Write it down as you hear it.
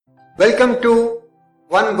Welcome to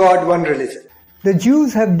One God, One Religion. The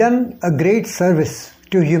Jews have done a great service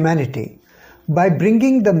to humanity by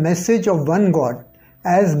bringing the message of one God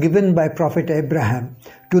as given by Prophet Abraham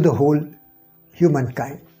to the whole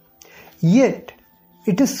humankind. Yet,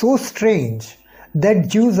 it is so strange that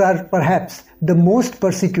Jews are perhaps the most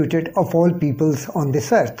persecuted of all peoples on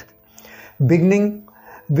this earth. Beginning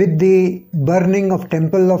with the burning of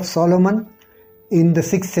Temple of Solomon in the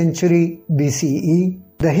 6th century BCE,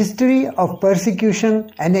 the history of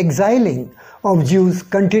persecution and exiling of Jews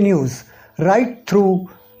continues right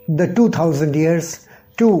through the 2000 years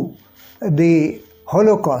to the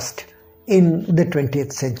Holocaust in the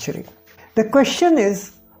 20th century. The question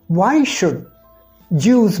is, why should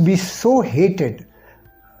Jews be so hated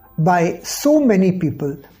by so many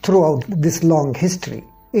people throughout this long history?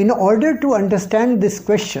 In order to understand this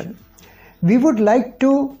question, we would like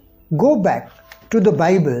to go back to the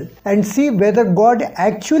Bible and see whether God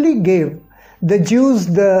actually gave the Jews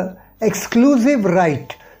the exclusive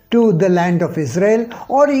right to the land of Israel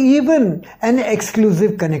or even an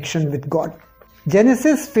exclusive connection with God.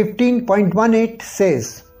 Genesis 15.18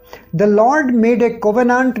 says, "The Lord made a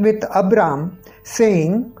covenant with Abram,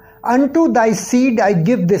 saying, Unto thy seed I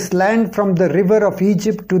give this land from the river of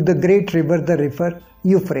Egypt to the great river, the river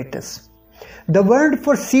Euphrates." The word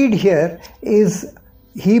for seed here is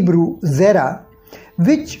Hebrew zerah,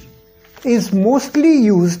 which is mostly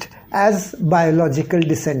used as biological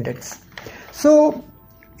descendants. So,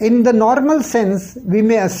 in the normal sense, we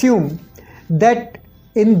may assume that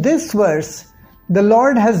in this verse, the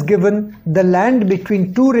Lord has given the land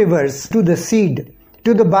between two rivers to the seed,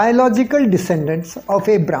 to the biological descendants of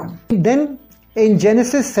Abram. Then in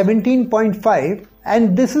Genesis 17.5,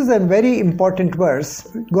 and this is a very important verse,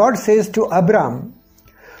 God says to Abram,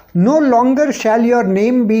 "No longer shall your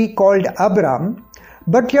name be called Abram,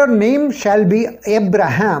 but your name shall be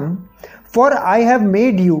Abraham, for I have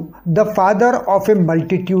made you the father of a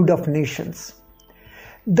multitude of nations."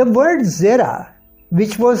 The word zerah,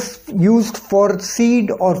 which was used for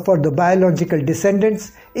seed or for the biological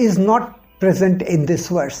descendants, is not present in this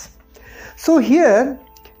verse. So here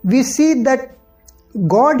we see that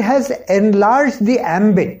God has enlarged the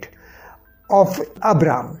ambit of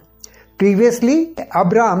Abraham. Previously,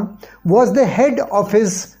 Abraham was the head of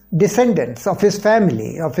his descendants, of his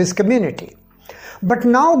family, of his community. But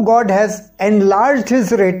now God has enlarged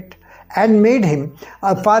his writ and made him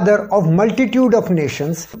a father of multitude of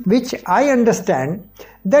nations, which I understand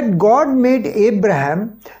that God made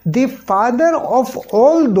Abraham the father of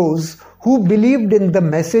all those who believed in the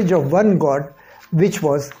message of one God, which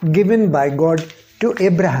was given by God to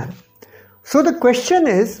Abraham. So the question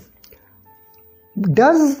is,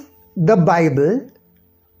 does the Bible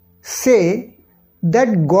say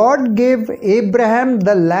that God gave Abraham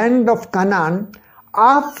the land of Canaan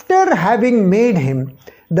after having made him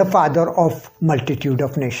the father of multitude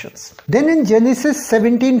of nations? Then in Genesis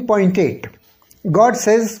 17.8, God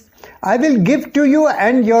says, "I will give to you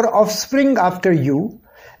and your offspring after you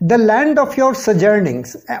the land of your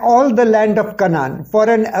sojournings, all the land of Canaan, for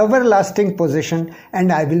an everlasting possession,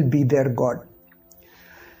 and I will be their God."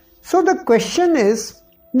 So the question is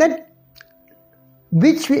that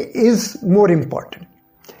which is more important?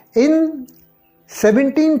 In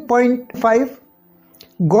 17.5,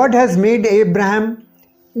 God has made Abraham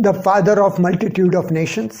the father of multitude of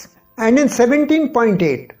nations, and in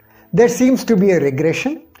 17.8 there seems to be a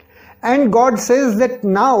regression, and God says that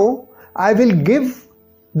now I will give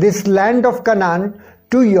this land of Canaan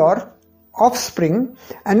to your offspring,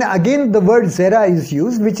 and again the word zerah is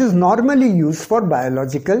used, which is normally used for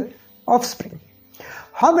biological offspring.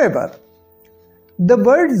 However, the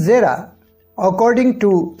word zerah, according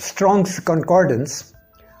to Strong's Concordance,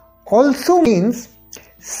 also means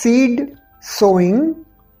seed, sowing,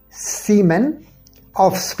 semen,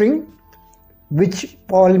 offspring, which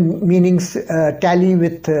all meanings tally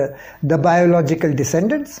with the biological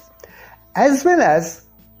descendants, as well as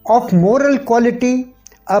of moral quality,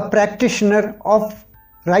 a practitioner of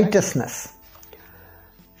righteousness.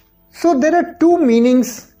 So there are two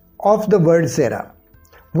meanings of the word zerah.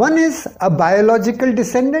 One is a biological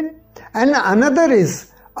descendant and another is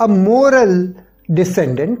a moral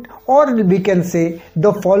descendant, or we can say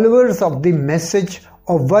the followers of the message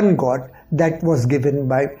of one God that was given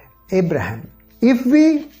by Abraham. If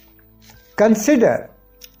we consider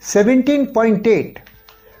 17.8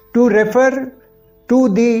 to refer to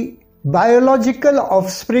the biological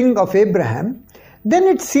offspring of Abraham, then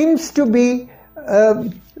it seems to be a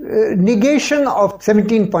negation of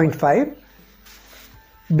 17.5,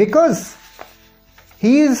 because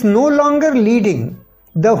he is no longer leading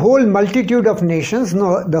the whole multitude of nations,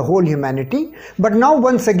 no, the whole humanity. But now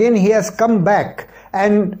once again he has come back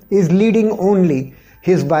and is leading only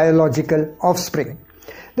his biological offspring.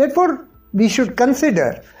 Therefore, we should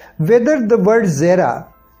consider whether the word Zerah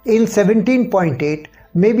in 17.8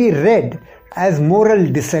 may be read as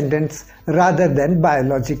moral descendants rather than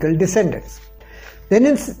biological descendants. Then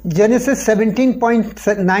in Genesis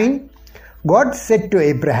 17.9, God said to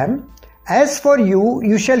Abraham, "As for you,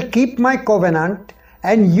 you shall keep my covenant,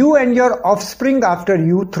 and you and your offspring after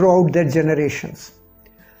you throughout their generations."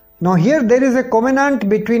 Now here there is a covenant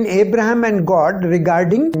between Abraham and God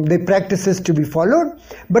regarding the practices to be followed,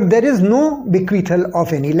 but there is no bequeathal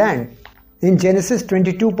of any land. In Genesis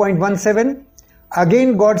 22.17,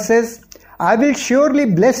 again God says, "I will surely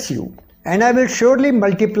bless you, and I will surely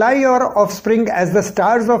multiply your offspring as the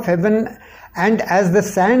stars of heaven and as the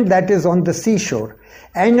sand that is on the seashore,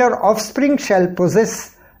 and your offspring shall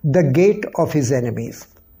possess the gate of his enemies."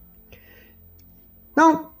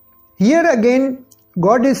 Now, here again,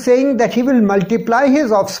 God is saying that he will multiply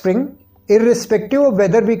his offspring irrespective of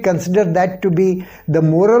whether we consider that to be the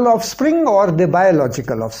moral offspring or the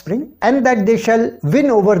biological offspring, and that they shall win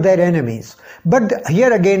over their enemies. But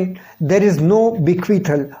here again, there is no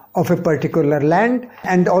bequeathal of a particular land,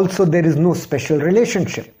 and also there is no special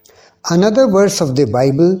relationship. Another verse of the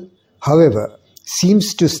Bible, however,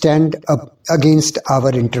 seems to stand up against our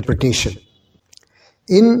interpretation.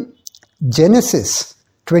 In Genesis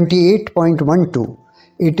 28.12,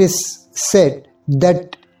 it is said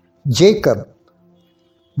that Jacob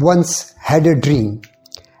once had a dream,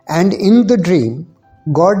 and in the dream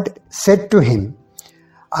God said to him,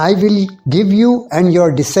 "I will give you and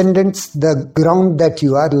your descendants the ground that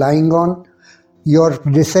you are lying on. Your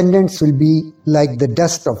descendants will be like the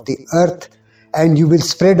dust of the earth, and you will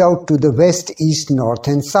spread out to the west, east, north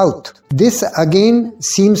and south." This again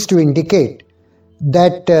seems to indicate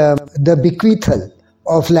that the bequeathal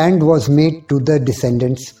of land was made to the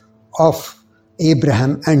descendants of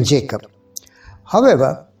Abraham and Jacob.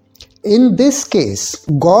 However, in this case,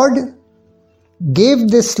 God gave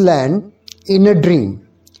this land in a dream.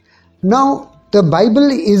 Now, the Bible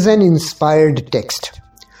is an inspired text.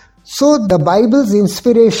 So the Bible's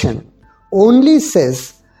inspiration only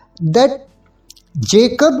says that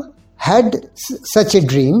Jacob had such a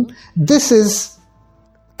dream. This is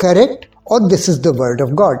correct, or this is the word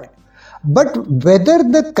of God. But whether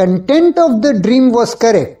the content of the dream was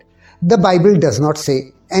correct, the Bible does not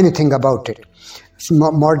say anything about it.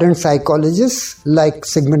 Modern psychologists like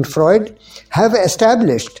Sigmund Freud have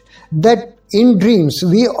established that in dreams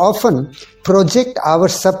we often project our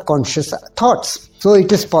subconscious thoughts. So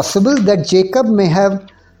it is possible that Jacob may have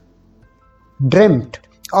dreamt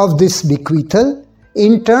of this bequeathal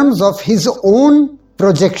in terms of his own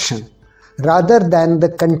projection, rather than the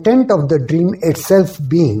content of the dream itself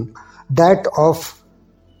being that of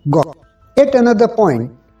God. Yet another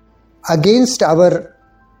point against our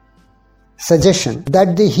suggestion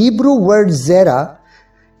that the Hebrew word Zerah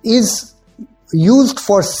is used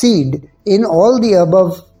for seed in all the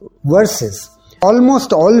above verses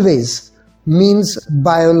almost always means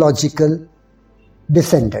biological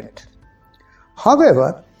descendant.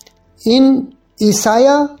 However, in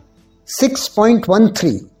Isaiah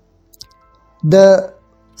 6.13, the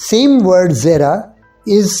same word Zerah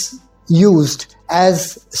is used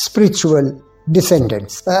as spiritual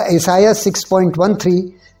descendants. Isaiah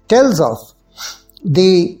 6.13 tells of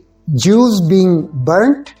the Jews being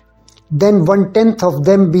burnt, then 1/10 of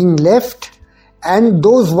them being left, and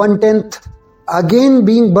those 1/10 again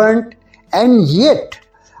being burnt, and yet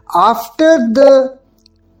after the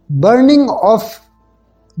burning of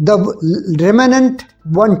the remnant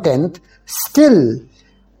 1/10, still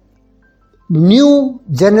new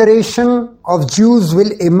generation of Jews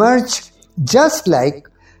will emerge, just like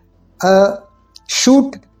a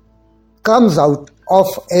shoot comes out of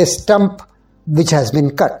a stump which has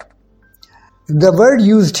been cut. The word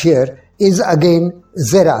used here is again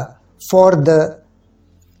Zerah for the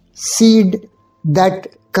seed that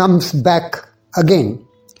comes back again.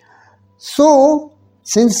 So,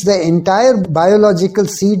 since the entire biological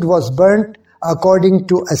seed was burnt according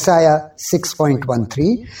to Isaiah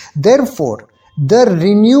 6.13, therefore the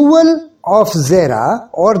renewal of Zerah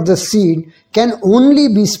or the seed can only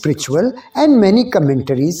be spiritual, and many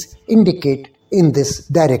commentaries indicate in this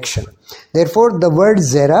direction. Therefore, the word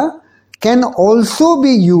Zerah can also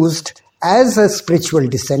be used as a spiritual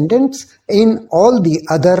descendant in all the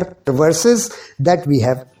other verses that we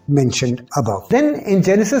have mentioned above. Then in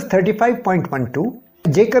Genesis 35.12,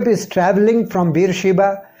 Jacob is traveling from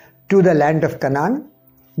Beersheba to the land of Canaan.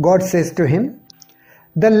 God says to him,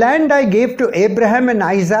 "The land I gave to Abraham and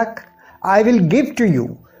Isaac, I will give to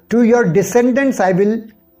you. To your descendants I will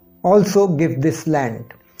also give this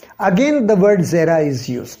land. Again the word Zerah is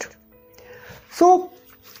used. So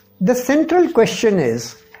the central question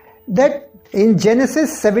is that in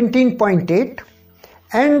Genesis 17.8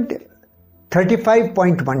 and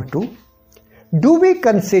 35.12, do we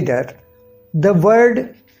consider the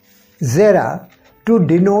word Zerah to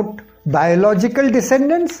denote biological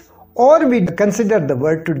descendants, or we consider the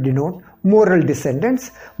word to denote moral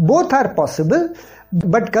descendants? Both are possible,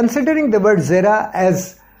 but considering the word Zerah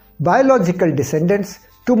as biological descendants,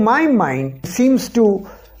 to my mind, seems to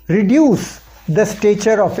reduce the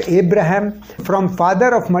stature of Abraham from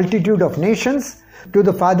father of multitude of nations to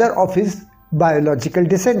the father of his biological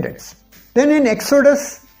descendants. Then in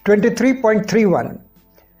Exodus 23.31,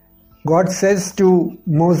 God says to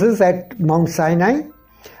Moses at Mount Sinai,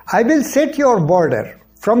 I will set your border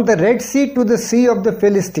from the Red Sea to the Sea of the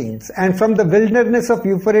Philistines and from the wilderness of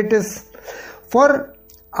Euphrates, for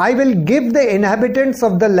I will give the inhabitants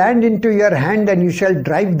of the land into your hand and you shall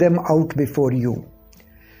drive them out before you.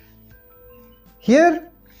 Here,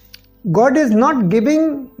 God is not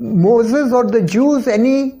giving Moses or the Jews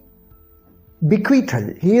any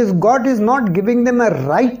bequeathal. God is not giving them a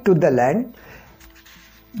right to the land.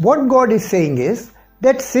 What God is saying is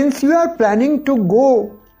that since you are planning to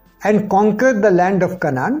go and conquer the land of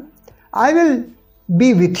Canaan, I will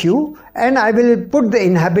be with you and I will put the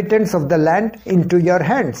inhabitants of the land into your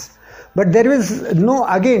hands. But there is no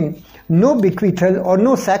bequeathal or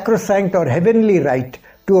no sacrosanct or heavenly right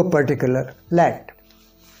to a particular land.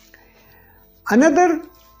 Another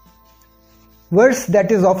verse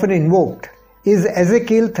that is often invoked is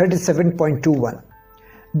Ezekiel 37.21.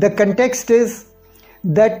 The context is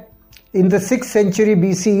that in the 6th century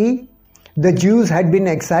BCE, the Jews had been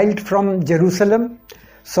exiled from Jerusalem.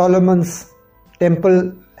 Solomon's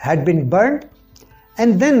temple had been burned.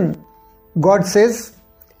 And then God says,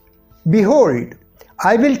 behold,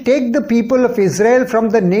 I will take the people of Israel from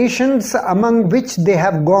the nations among which they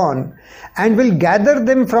have gone and will gather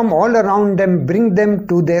them from all around them, bring them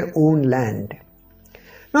to their own land.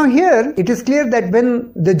 Now here it is clear that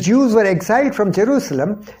when the Jews were exiled from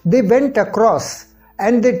Jerusalem, they went across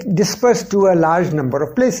and they dispersed to a large number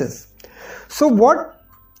of places. So what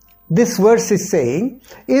this verse is saying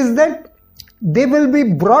is that they will be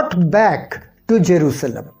brought back to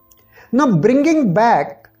Jerusalem. Now bringing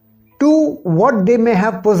back to what they may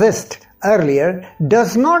have possessed earlier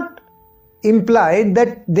does not imply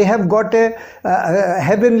that they have got a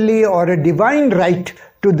heavenly or a divine right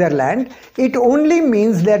to their land. It only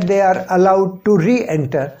means that they are allowed to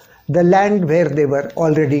re-enter the land where they were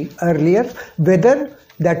already earlier, whether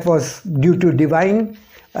that was due to divine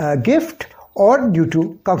gift or due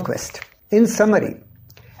to conquest. In summary,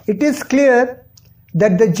 it is clear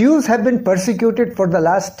that the Jews have been persecuted for the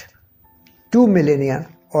last 2 millennia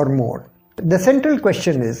or more. The central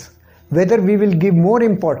question is whether we will give more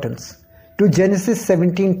importance to Genesis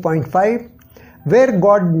 17.5, where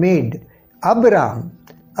God made Abraham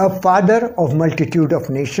a father of multitude of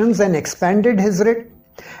nations and expanded his reign,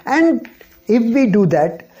 and if we do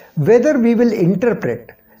that, whether we will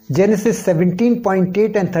interpret Genesis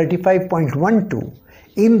 17.8 and 35.12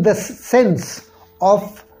 in the sense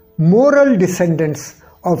of moral descendants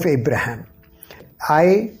of Abraham.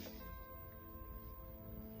 I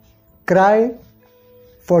cry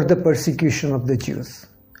for the persecution of the Jews.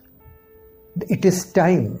 It is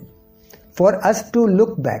time for us to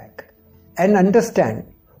look back and understand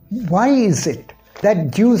why is it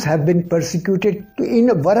that Jews have been persecuted in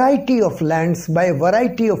a variety of lands by a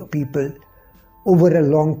variety of people over a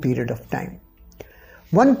long period of time.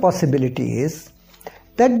 One possibility is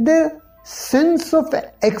that the sense of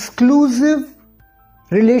exclusive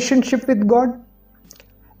relationship with God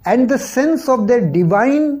and the sense of their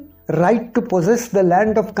divine right to possess the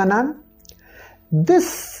land of Canaan,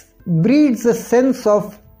 this breeds a sense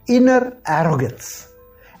of inner arrogance,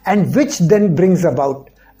 and which then brings about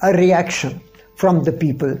a reaction from the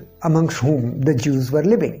people amongst whom the Jews were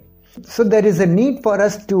living. So there is a need for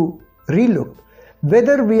us to relook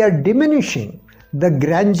whether we are diminishing the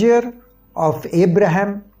grandeur of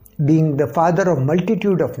Abraham being the father of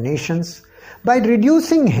multitude of nations by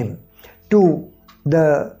reducing him to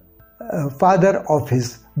the father of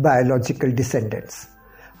his biological descendants.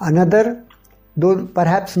 Another, though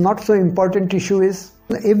perhaps not so important issue is,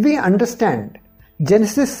 if we understand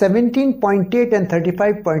Genesis 17.8 and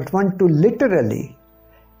 35.12 literally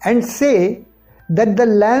and say that the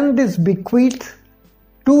land is bequeathed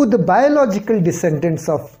to the biological descendants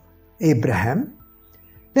of Abraham,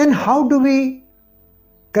 then how do we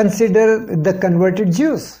consider the converted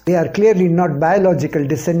Jews? They are clearly not biological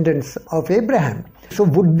descendants of Abraham. So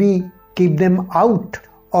would we keep them out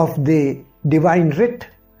of the divine writ.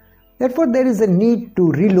 Therefore, there is a need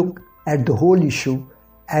to relook at the whole issue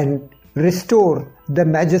and restore the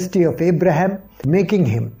majesty of Abraham, making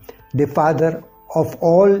him the father of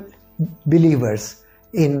all believers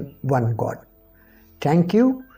in one God. Thank you.